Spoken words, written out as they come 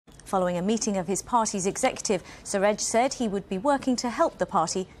Following a meeting of his party's executive, Suraj said he would be working to help the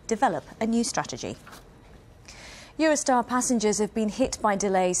party develop a new strategy. Eurostar passengers have been hit by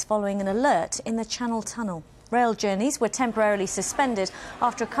delays following an alert in the Channel Tunnel. Rail journeys were temporarily suspended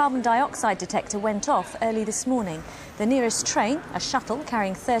after a carbon dioxide detector went off early this morning. The nearest train, a shuttle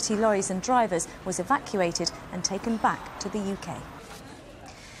carrying 30 lorries and drivers, was evacuated and taken back to the UK.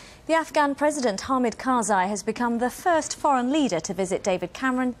 The Afghan President Hamid Karzai has become the first foreign leader to visit David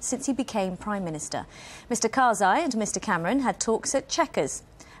Cameron since he became Prime Minister. Mr Karzai and Mr Cameron had talks at Chequers.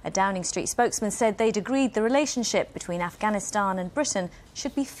 A Downing Street spokesman said they'd agreed the relationship between Afghanistan and Britain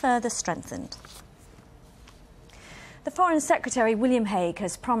should be further strengthened. The Foreign Secretary, William Hague,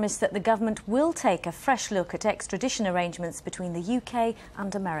 has promised that the government will take a fresh look at extradition arrangements between the UK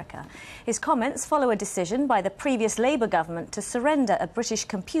and America. His comments follow a decision by the previous Labour government to surrender a British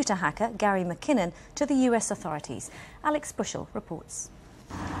computer hacker, Gary McKinnon, to the US authorities. Alex Bushill reports.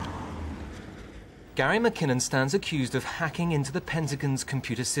 Gary McKinnon stands accused of hacking into the Pentagon's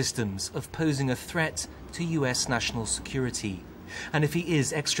computer systems, of posing a threat to US national security. And if he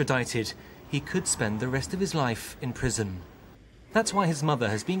is extradited, he could spend the rest of his life in prison. That's why his mother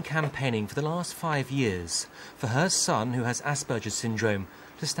has been campaigning for the last 5 years for her son, who has Asperger's syndrome,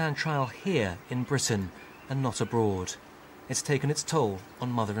 to stand trial here in Britain and not abroad. It's taken its toll on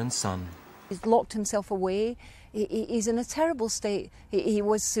mother and son. He's locked himself away. He's in a terrible state. He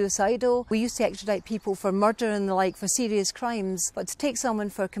was suicidal. We used to extradite people for murder and the like, for serious crimes. But to take someone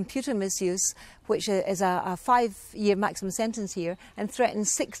for computer misuse, which is a 5-year maximum sentence here, and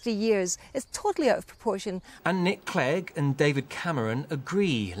threatens 60 years, is totally out of proportion. And Nick Clegg and David Cameron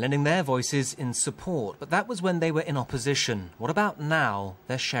agree, lending their voices in support. But that was when they were in opposition. What about now?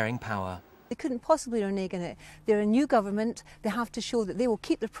 They're sharing power. They couldn't possibly renege on it. They're a new government. They have to show that they will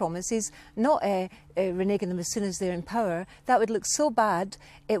keep their promises, not renege on them as soon as they're in power. That would look so bad.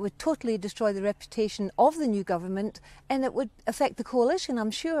 It would totally destroy the reputation of the new government, and it would affect the coalition, I'm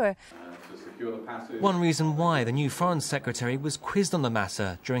sure. One reason why the new Foreign Secretary was quizzed on the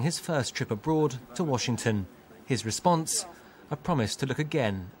matter during his first trip abroad to Washington. His response, a promise to look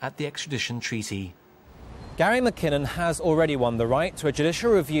again at the extradition treaty. Gary McKinnon has already won the right to a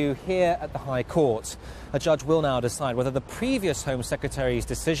judicial review here at the High Court. A judge will now decide whether the previous Home Secretary's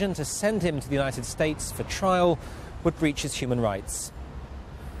decision to send him to the United States for trial would breach his human rights.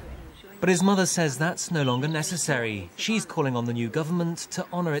 But his mother says that's no longer necessary. She's calling on the new government to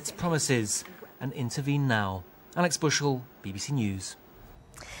honour its promises and intervene now. Alex Bushill, BBC News.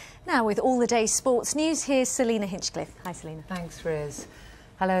 Now, with all the day's sports news, here's Celina Hinchcliffe. Hi, Celina. Thanks, Riz.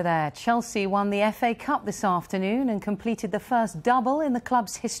 Hello there. Chelsea won the FA Cup this afternoon and completed the first double in the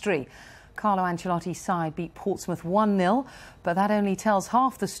club's history. Carlo Ancelotti's side beat Portsmouth 1-0, but that only tells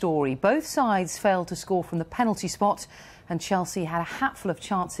half the story. Both sides failed to score from the penalty spot, and Chelsea had a hatful of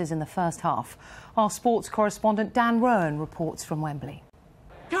chances in the first half. Our sports correspondent Dan Rowan reports from Wembley.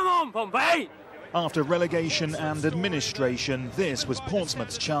 Come on, Pompey! After relegation and administration, this was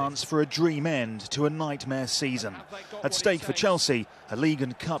Portsmouth's chance for a dream end to a nightmare season. At stake for Chelsea, a league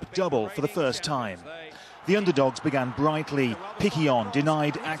and cup double for the first time. The underdogs began brightly, Piquillon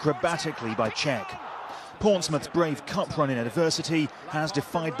denied acrobatically by Cech. Portsmouth's brave cup run in adversity has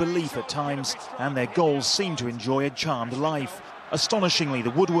defied belief at times, and their goals seem to enjoy a charmed life. Astonishingly, the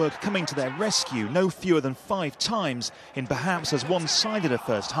woodwork coming to their rescue no fewer than 5 times in perhaps as one-sided a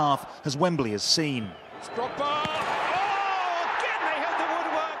first half as Wembley has seen.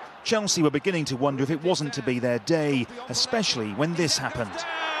 Chelsea were beginning to wonder if it wasn't to be their day, especially when this happened.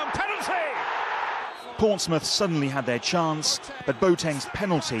 Portsmouth suddenly had their chance, but Boateng's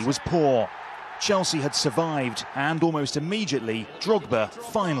penalty was poor. Chelsea had survived, and almost immediately, Drogba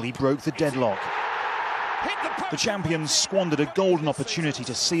finally broke the deadlock. The champions squandered a golden opportunity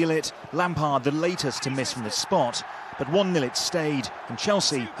to seal it, Lampard the latest to miss from the spot, but 1-0 it stayed, and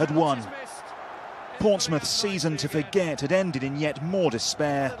Chelsea had won. Portsmouth's season to forget had ended in yet more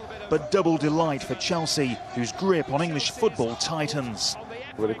despair, but double delight for Chelsea, whose grip on English football tightens.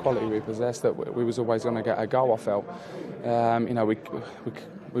 With the quality we possessed, that we was always going to get a goal, I felt. You know,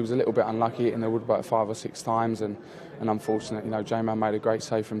 we was a little bit unlucky in the wood about 5 or 6 times, and unfortunately, you know, J-Man made a great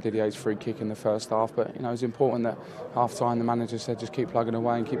save from Didier's free kick in the first half. But you know, it was important that half-time the manager said just keep plugging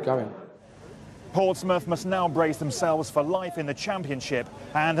away and keep going. Portsmouth must now brace themselves for life in the Championship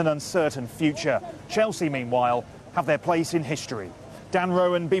and an uncertain future. Chelsea, meanwhile, have their place in history. Dan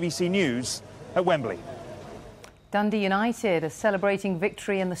Rowan, BBC News, at Wembley. Dundee United are celebrating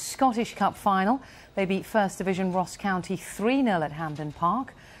victory in the Scottish Cup final. They beat First Division Ross County 3-0 at Hampden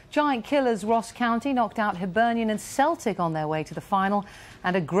Park. Giant killers Ross County knocked out Hibernian and Celtic on their way to the final,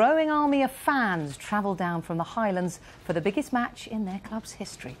 and a growing army of fans travelled down from the Highlands for the biggest match in their club's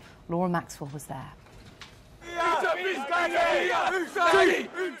history. Laura Maxwell was there.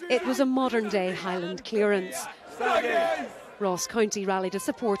 It was a modern-day Highland clearance. Ross County rallied a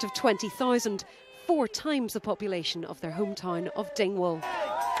support of 20,000, 4 times the population of their hometown of Dingwall.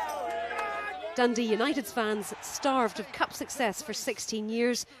 Dundee United's fans, starved of cup success for 16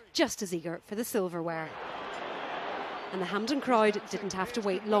 years, just as eager for the silverware. And the Hampden crowd didn't have to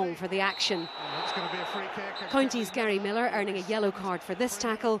wait long for the action. County's Gary Miller earning a yellow card for this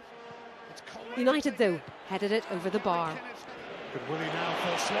tackle. United, though, headed it over the bar. Good Willie now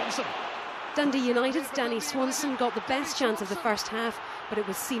for Swanson. Dundee United's Danny Swanson got the best chance of the first half, but it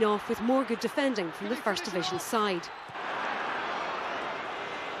was seen off with more good defending from the First Division side.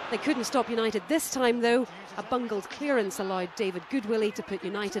 They couldn't stop United this time, though. A bungled clearance allowed David Goodwillie to put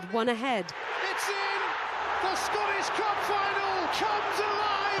United 1 ahead. It's in! The Scottish Cup final comes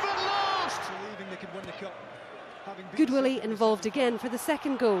alive at last! Goodwillie involved again for the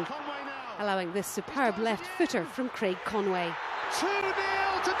second goal, allowing this superb left footer from Craig Conway.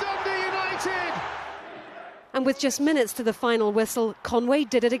 2-0 to Dundee United! And with just minutes to the final whistle, Conway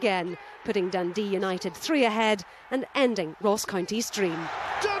did it again, putting Dundee United 3 ahead and ending Ross County's dream.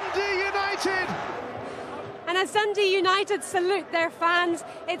 Dundee United! And as Dundee United salute their fans,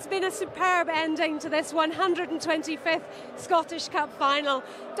 it's been a superb ending to this 125th Scottish Cup final.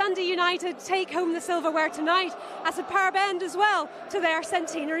 Dundee United take home the silverware tonight, a superb end as well to their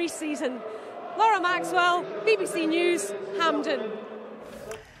centenary season. Laura Maxwell, BBC News, Hampden.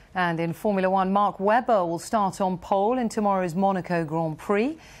 And in Formula One, Mark Webber will start on pole in tomorrow's Monaco Grand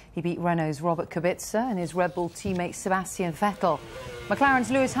Prix. He beat Renault's Robert Kubica and his Red Bull teammate Sebastian Vettel.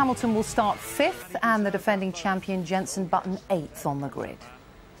 McLaren's Lewis Hamilton will start 5th and the defending champion Jenson Button 8th on the grid.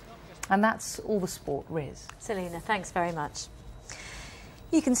 And that's all the sport, Riz. Celina, thanks very much.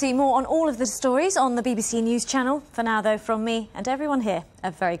 You can see more on all of the stories on the BBC News channel. For now, though, from me and everyone here,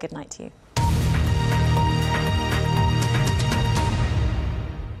 a very good night to you.